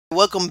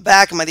welcome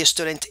back, my dear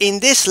student.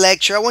 In this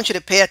lecture, I want you to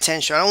pay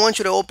attention. I don't want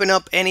you to open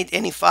up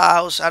any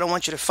files. I don't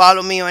want you to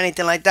follow me or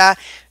anything like that.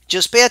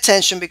 Just pay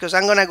attention because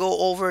I'm gonna go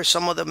over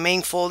some of the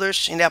main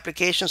folders in the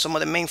application, some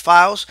of the main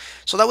files,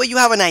 so that way you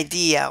have an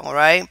idea. All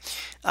right,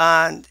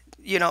 and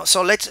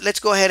so let's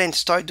go ahead and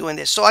start doing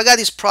this. So I got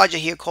this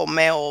project here called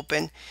mail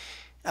open,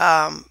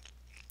 and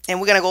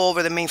we're gonna go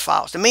over the main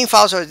files. The main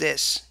files are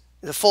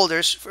the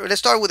folders. Let's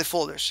start with the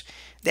folders.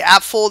 The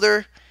app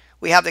folder.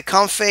 We have the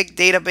config,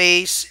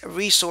 database,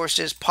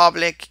 resources,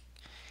 public,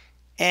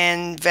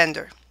 and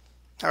vendor.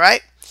 All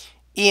right,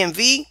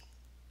 env.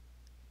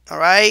 All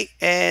right,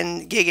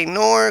 and gig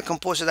ignore,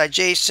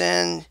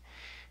 composer.json.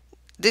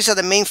 These are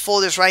the main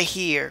folders right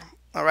here.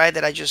 All right,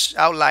 that I just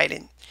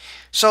outlined.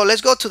 So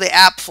let's go to the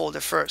app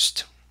folder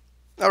first.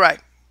 All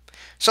right.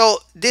 So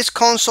this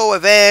console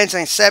events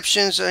and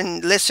exceptions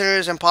and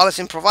listeners and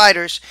policy and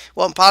providers,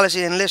 well,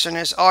 policy and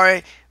listeners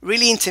are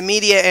really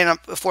intermediate and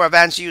for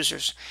advanced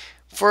users.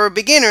 For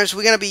beginners,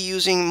 we're going to be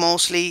using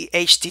mostly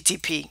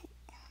HTTP.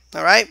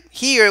 All right.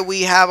 Here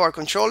we have our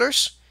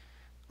controllers.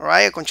 All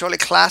right. Our controller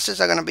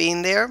classes are going to be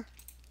in there.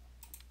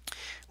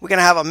 We're going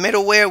to have a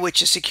middleware,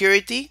 which is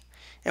security.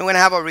 And we're going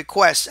to have a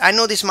request. I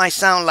know this might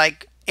sound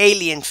like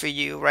alien for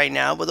you right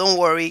now, but don't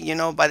worry.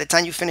 By the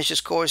time you finish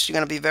this course, you're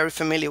going to be very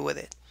familiar with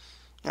it.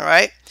 All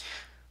right.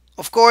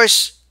 Of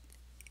course,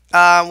 we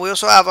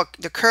also have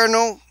the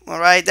kernel. All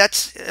right,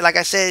 that's, like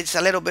I said, it's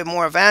a little bit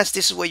more advanced.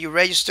 This is where you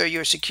register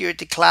your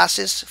security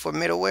classes for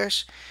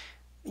middlewares,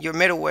 your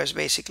middlewares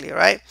basically. All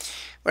right,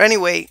 but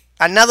anyway,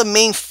 another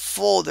main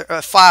folder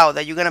file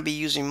that you're going to be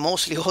using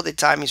mostly all the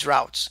time is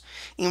routes.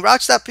 In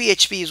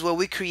routes.php is where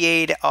we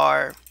create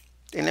our,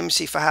 and let me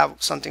see if I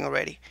have something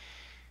already.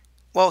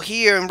 Well,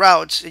 here in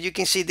routes, you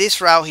can see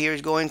this route here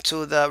is going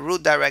to the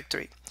root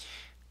directory.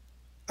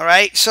 All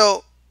right,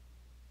 so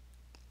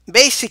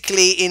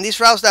basically, in this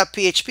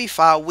routes.php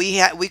file,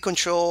 we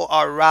control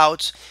our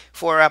routes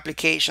for our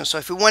application. So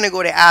if we want to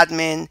go to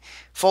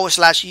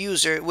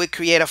admin/user, we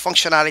create a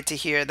functionality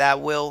here that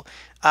will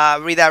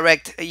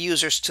redirect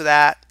users to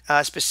that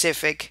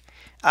specific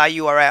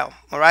URL.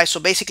 All right. So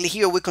basically,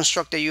 here we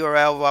construct the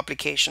URL of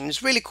application.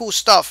 It's really cool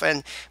stuff.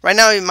 And right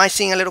now, it might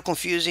seem a little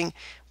confusing,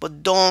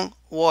 but don't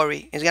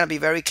worry. It's gonna be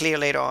very clear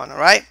later on. All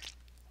right.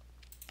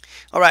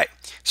 All right.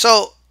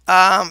 So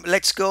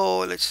let's go.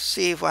 Let's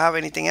see if we have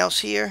anything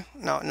else here.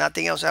 No,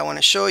 nothing else I want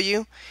to show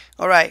you.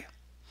 All right.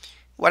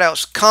 What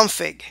else?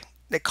 Config.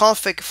 The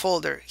config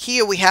folder.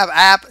 Here we have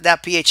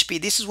app.php.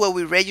 This is where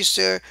we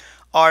register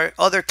our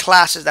other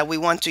classes that we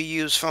want to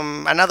use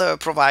from another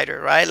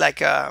provider, right?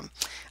 Like, I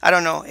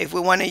don't know, if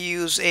we want to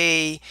use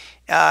a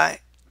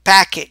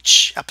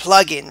package, a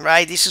plugin,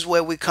 right? This is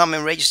where we come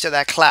and register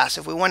that class.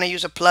 If we want to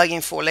use a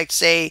plugin for, let's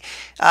say,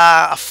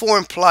 a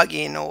form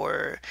plugin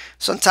or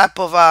some type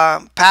of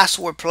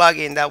password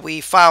plugin that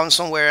we found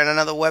somewhere in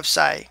another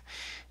website,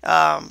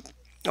 on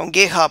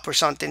GitHub or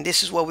something,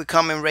 this is where we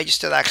come and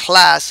register that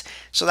class.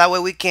 So that way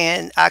we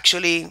can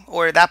actually,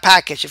 or that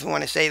package, if you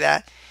want to say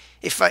that,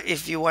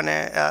 if you want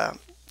to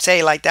say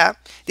it like that,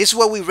 this is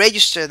where we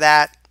register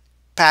that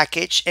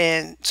package,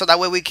 and so that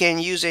way we can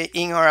use it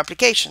in our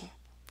application.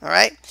 All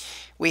right,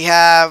 we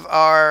have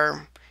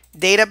our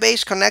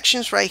database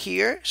connections right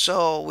here.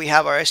 So we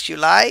have our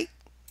SQLite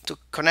to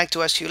connect to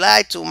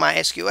SQLite, to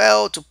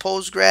MySQL, to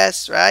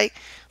Postgres, right?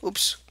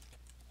 Oops.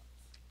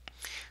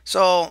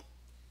 So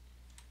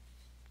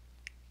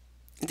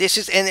this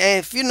is, and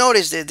if you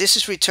notice that this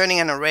is returning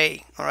an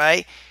array. All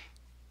right.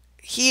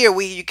 Here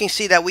you can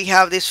see that we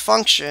have this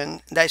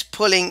function that is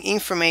pulling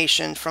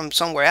information from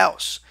somewhere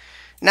else.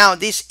 Now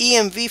this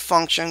env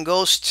function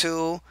goes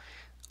to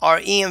our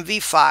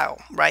env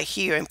file right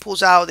here and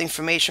pulls out the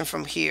information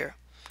from here,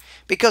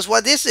 because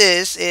what this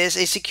is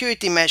a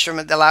security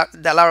measurement that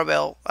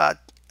Laravel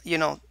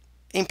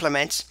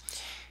implements.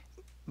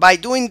 By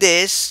doing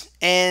this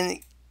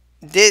and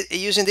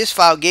using this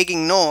file gig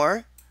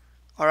ignore,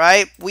 all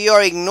right, we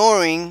are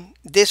ignoring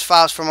these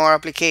files from our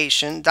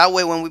application. That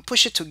way when we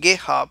push it to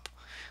GitHub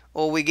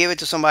or we give it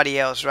to somebody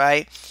else,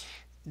 right,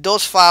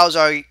 those files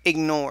are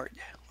ignored.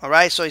 All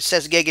right, so it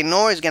says gig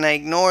ignore is going to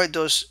ignore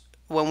those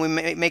when we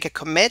make a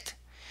commit.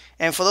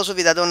 And for those of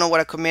you that don't know what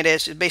a commit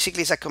is, it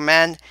basically is a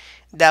command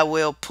that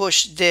will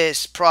push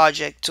this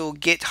project to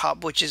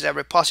GitHub, which is a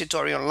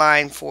repository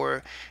online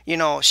for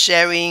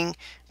sharing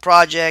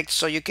projects,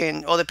 so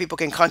other people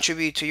can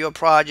contribute to your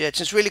projects.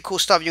 It's really cool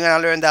stuff. You're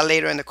gonna learn that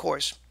later in the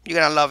course. You're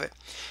gonna love it.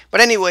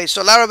 But anyway,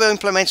 so Laravel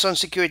implements some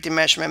security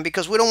measurement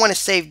because we don't want to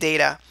save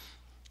data,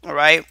 all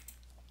right,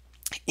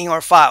 in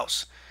our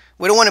files.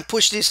 We don't want to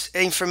push this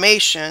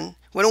information.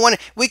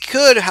 We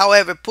could,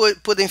 however,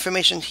 put the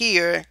information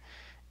here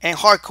and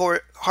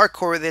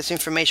hardcore this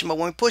information. But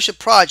when we push a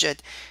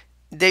project,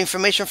 the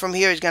information from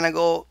here is going to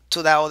go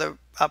to that other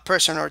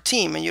person or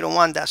team, and you don't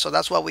want that. So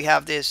that's why we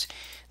have this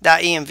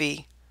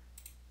 .env,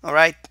 all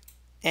right,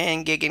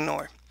 and gig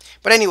ignore.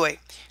 But anyway,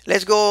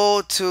 let's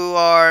go to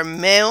our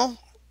mail.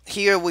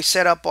 Here we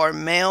set up our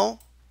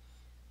mail,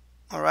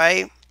 all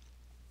right,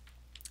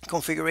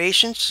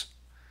 configurations.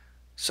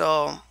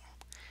 So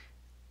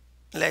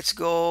let's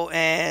go,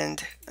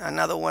 and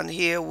another one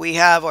here. We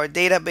have our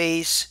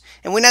database,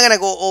 and we're not going to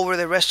go over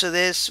the rest of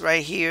this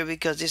right here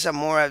because these are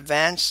more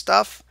advanced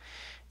stuff,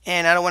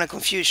 and I don't want to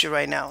confuse you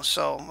right now.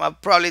 So I'll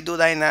probably do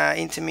that in an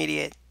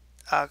intermediate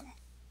uh,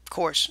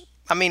 course.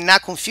 I mean,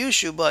 not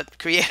confuse you, but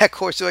create a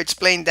course to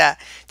explain that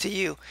to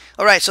you.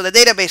 All right, so the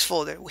database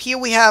folder. Here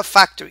we have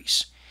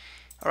factories.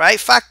 All right,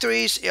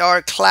 factories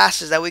are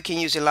classes that we can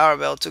use in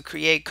Laravel to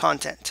create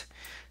content.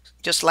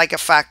 Just like a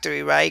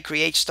factory, right?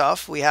 Create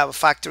stuff. We have a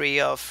factory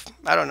of,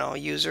 I don't know,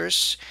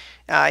 users,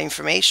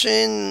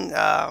 information,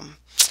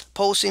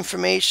 post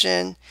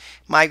information.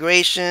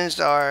 Migrations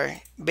are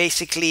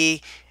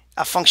basically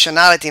a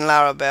functionality in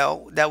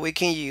Laravel that we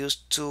can use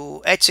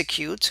to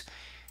execute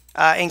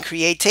and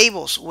create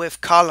tables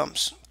with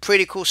columns.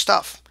 Pretty cool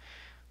stuff.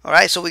 All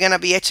right, so we're going to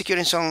be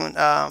executing some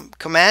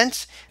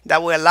commands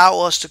that will allow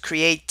us to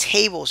create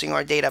tables in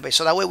our database.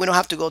 So that way we don't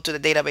have to go to the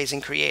database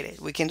and create it.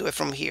 We can do it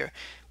from here.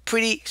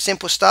 Pretty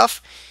simple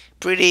stuff.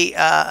 Pretty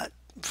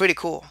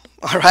cool.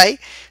 All right.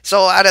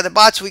 So out of the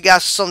box, we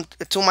got some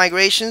two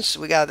migrations.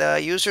 We got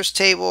the users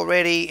table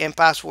already and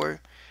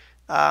password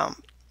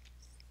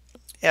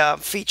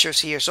features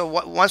here. So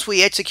once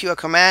we execute a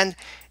command,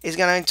 it's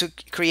going to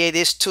create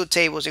these two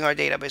tables in our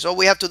database. All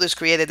we have to do is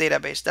create a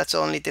database. That's the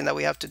only thing that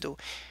we have to do.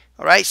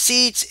 All right,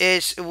 seeds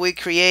is we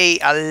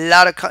create a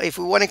lot of, if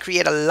we want to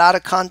create a lot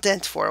of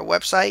content for a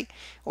website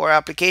or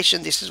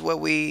application, this is where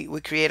we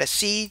create a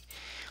seed.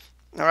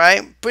 All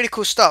right, pretty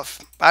cool stuff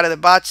out of the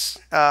box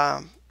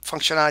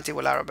functionality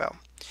with Laravel.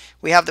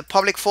 We have the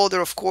public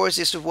folder, of course.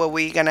 This is where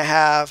we're gonna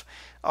have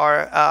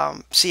our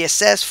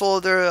CSS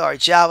folder, our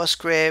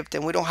JavaScript,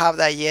 and we don't have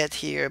that yet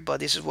here, but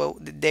this is where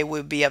they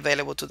will be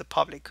available to the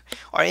public.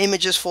 Our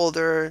images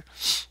folder,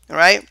 all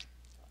right.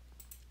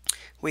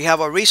 We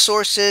have our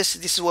resources.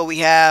 This is where we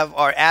have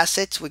our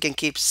assets. We can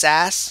keep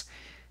SAS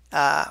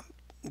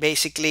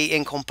basically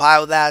and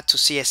compile that to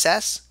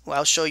CSS. Well,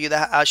 I'll show you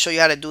that. I'll show you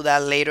how to do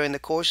that later in the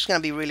course. It's gonna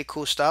be really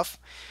cool stuff.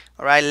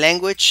 All right,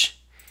 language.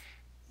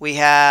 We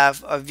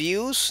have our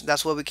views.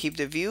 That's where we keep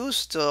the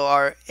views. So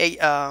our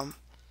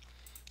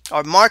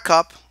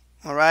markup.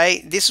 All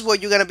right, this is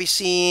what you're gonna be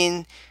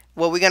seeing.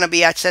 Where we're gonna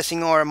be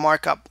accessing our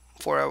markup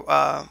for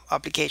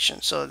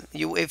application. So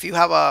if you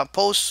have a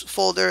post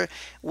folder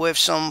with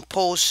some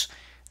post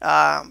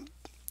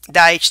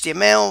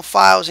 .html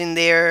files in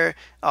there,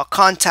 a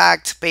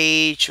contact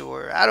page,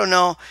 or I don't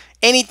know,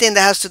 anything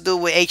that has to do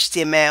with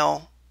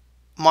HTML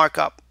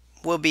markup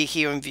will be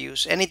here in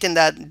views. Anything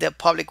that the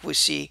public will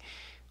see,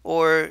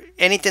 or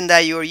anything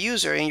that your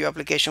user in your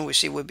application will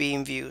see, will be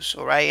in views.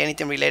 All right,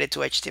 anything related to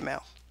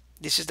HTML.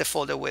 This is the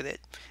folder with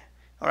it.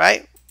 All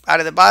right, out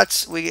of the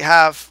box we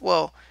have,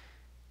 well,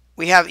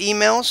 we have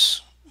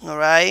emails. All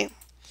right,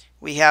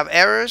 we have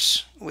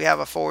errors. We have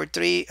a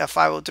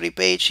 503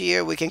 page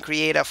here. We can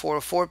create a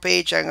 404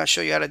 page. I'm gonna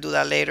show you how to do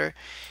that later.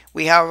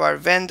 We have our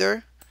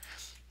vendor.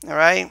 All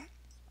right,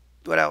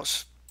 what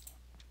else?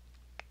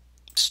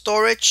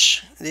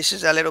 Storage. This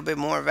is a little bit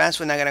more advanced.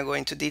 We're not gonna go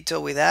into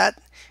detail with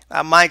that.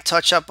 I might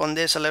touch up on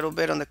this a little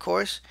bit on the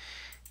course.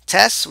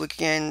 Tests. We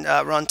can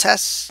run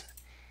tests.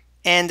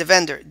 And the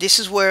vendor, this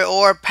is where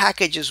all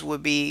packages will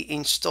be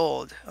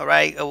installed, all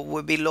right,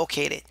 will be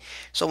located.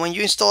 So when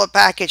you install a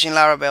package in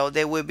Laravel,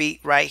 they will be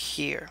right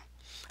here.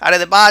 Out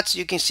of the box,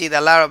 you can see the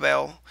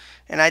Laravel,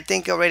 and I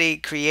think I already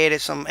created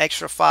some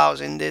extra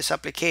files in this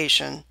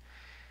application.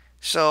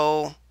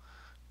 So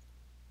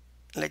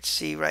let's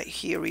see right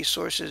here,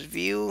 resources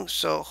view.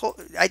 So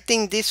I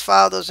think this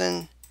file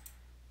doesn't,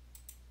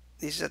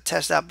 this is a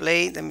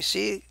test.blade. Let me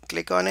see,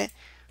 click on it.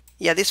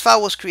 Yeah, this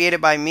file was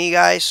created by me,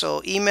 guys.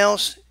 So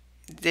emails,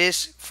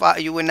 this file,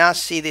 you will not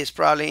see this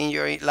probably in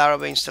your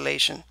Laravel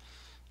installation.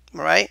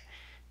 All right,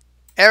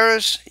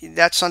 errors,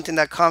 that's something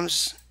that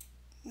comes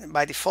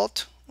by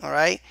default. All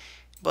right,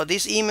 but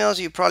these emails,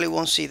 you probably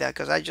won't see that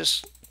because I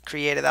just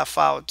created that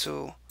file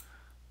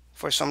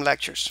for some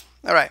lectures.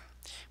 All right,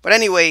 but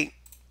anyway,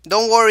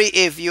 don't worry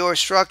if your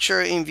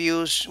structure in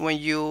views when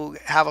you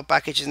have a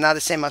package is not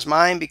the same as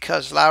mine,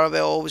 because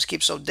Laravel always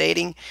keeps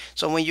updating.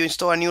 So when you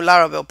install a new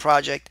Laravel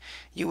project,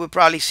 you will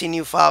probably see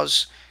new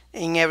files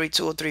in every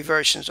 2 or 3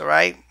 versions. All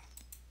right,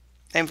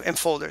 and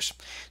folders.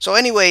 So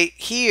anyway,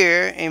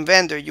 here in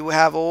vendor, you will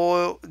have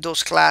all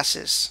those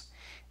classes.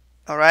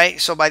 All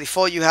right, so by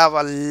default you have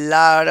a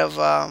lot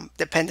of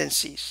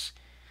dependencies.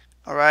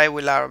 All right,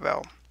 with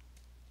Laravel.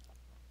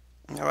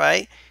 All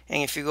right,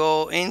 and if you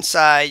go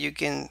inside, you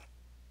can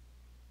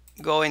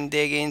go and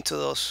dig into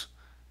those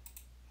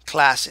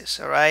classes.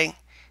 All right,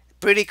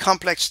 pretty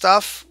complex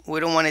stuff.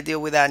 We don't want to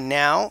deal with that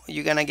now.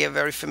 You're gonna get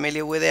very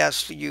familiar with it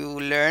as you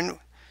learn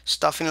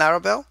stuff in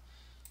Laravel.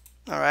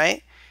 All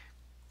right,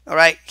 all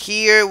right,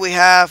 here we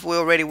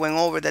already went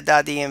over the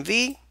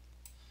 .dmv.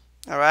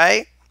 All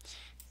right,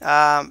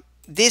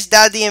 this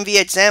 .dmv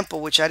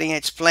example, which I didn't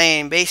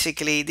explain,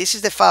 basically this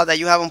is the file that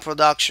you have on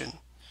production.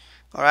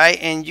 All right,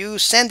 and you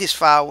send this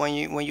file when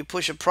you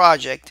push a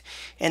project,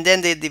 and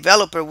then the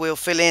developer will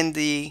fill in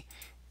they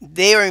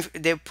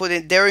put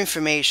in their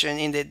information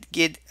in the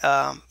git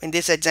in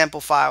this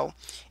example file,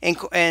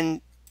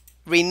 and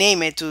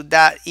rename it to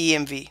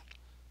 .env.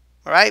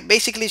 All right,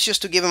 basically it's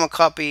just to give them a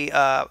copy,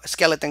 a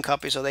skeleton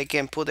copy, so they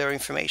can put their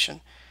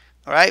information.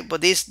 All right,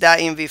 but this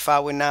 .env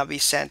file will not be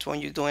sent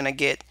when you're doing a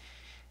git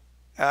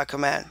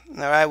command.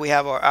 All right, we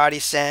have our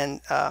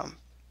artisan.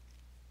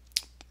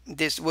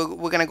 This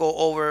we're gonna go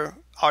over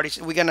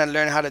artisan. We're gonna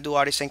learn how to do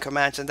artisan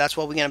commands, and that's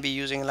what we're gonna be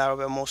using in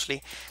Laravel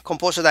mostly.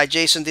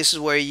 Composer.json. This is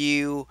where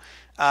you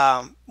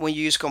when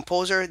you use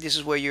Composer, this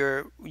is where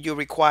you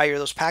require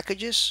those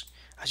packages.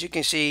 As you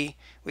can see,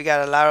 we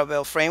got a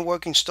Laravel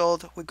framework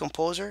installed with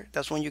Composer.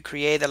 That's when you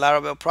create a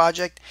Laravel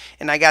project.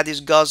 And I got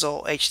this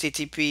Guzzle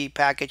HTTP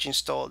package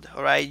installed.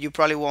 All right, you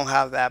probably won't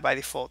have that by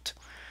default.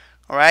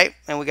 All right,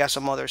 and we got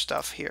some other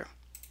stuff here.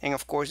 And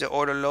of course, the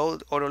auto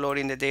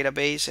loading the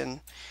database,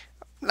 and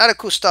a lot of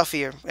cool stuff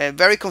here.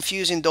 Very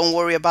confusing. Don't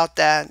worry about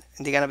that.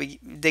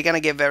 They're gonna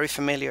get very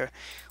familiar.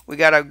 We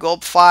got our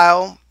gulp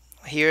file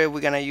here.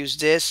 We're gonna use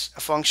this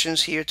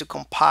functions here to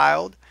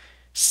compile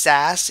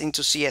SAS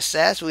into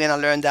CSS. We're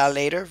gonna learn that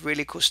later.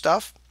 Really cool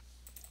stuff.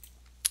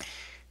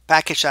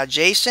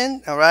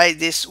 Package.json. All right,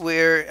 this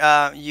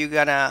where you're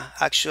gonna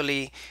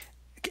actually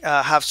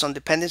have some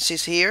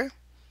dependencies here.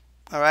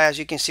 All right, as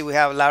you can see, we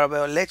have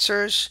Laravel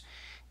elixirs,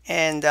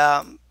 and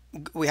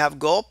we have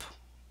gulp.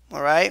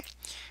 All right,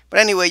 but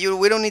anyway,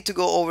 we don't need to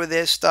go over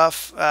this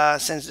stuff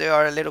since they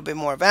are a little bit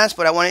more advanced.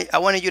 But I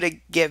wanted you to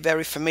get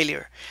very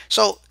familiar.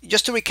 So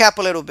just to recap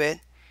a little bit.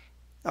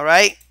 All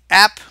right,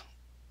 app,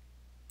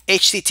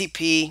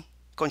 HTTP,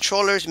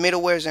 controllers,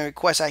 middlewares, and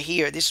requests are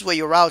here. This is where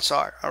your routes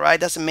are. All right,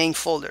 that's the main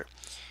folder.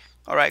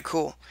 All right,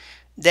 cool.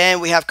 Then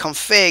we have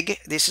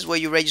config. This is where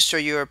you register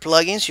your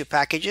plugins, your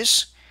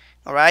packages.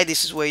 All right,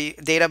 this is where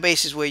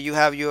database is where you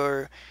have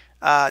your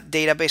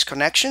database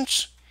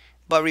connections.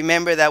 But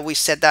remember that we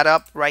set that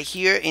up right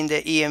here in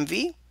the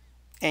env,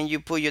 and you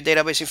put your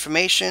database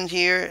information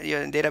here,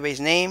 your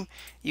database name,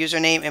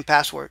 username, and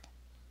password.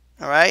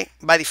 All right,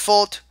 by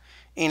default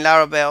in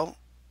Laravel,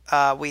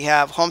 we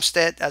have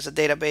Homestead as a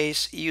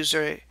database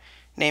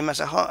username as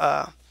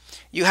a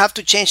you have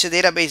to change the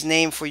database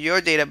name for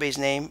your database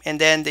name, and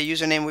then the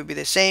username will be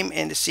the same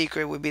and the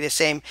secret will be the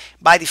same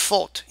by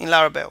default in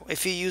Laravel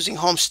if you're using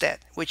Homestead,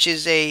 which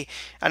is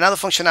another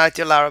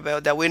functionality of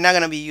Laravel that we're not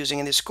going to be using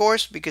in this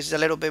course because it's a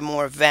little bit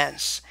more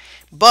advanced.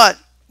 But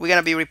we're going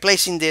to be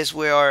replacing this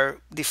with our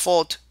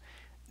default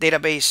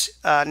database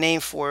name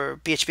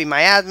for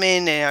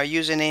phpMyAdmin and our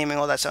username and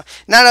all that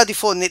stuff. Not our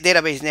default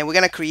database name. We're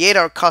going to create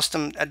our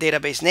custom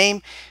database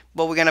name,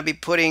 but we're going to be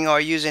putting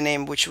our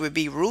username, which would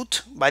be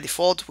root by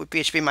default with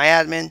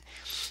phpMyAdmin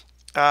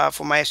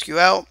for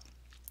MySQL,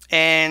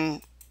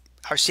 and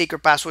our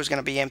secret password is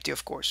going to be empty,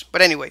 of course.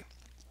 But anyway,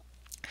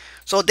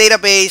 so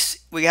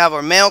database, we have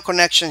our mail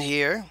connection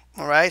here.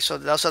 All right, so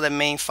those are the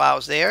main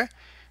files there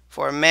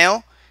for our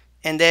mail,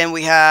 and then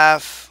we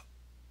have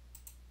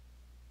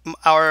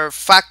our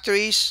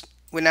factories.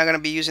 We're not going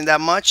to be using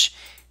that much,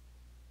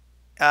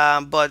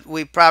 but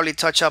we probably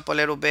touch up a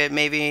little bit,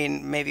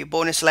 maybe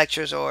bonus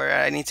lectures or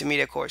an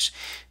intermediate course.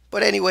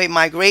 But anyway,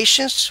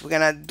 migrations, we're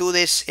going to do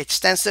this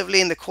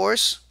extensively in the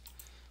course.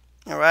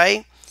 All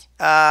right,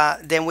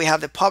 then we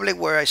have the public,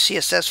 where our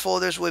CSS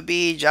folders would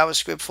be,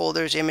 JavaScript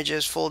folders,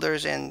 images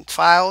folders, and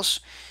files.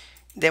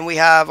 Then we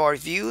have our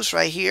views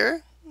right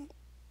here.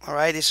 All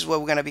right, this is where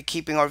we're going to be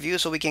keeping our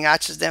views so we can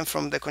access them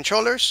from the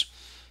controllers.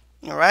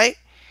 All right,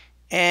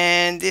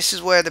 and this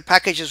is where the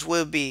packages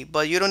will be,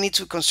 but you don't need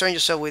to concern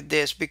yourself with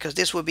this because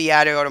this will be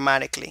added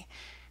automatically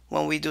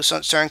when we do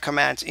some certain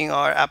commands in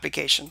our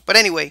application. But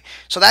anyway,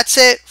 so that's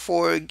it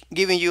for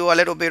giving you a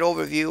little bit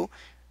overview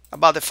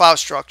about the file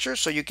structure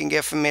so you can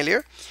get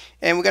familiar,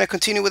 and we're going to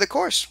continue with the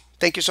course.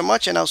 Thank you so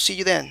much, and I'll see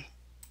you then.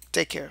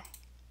 Take care.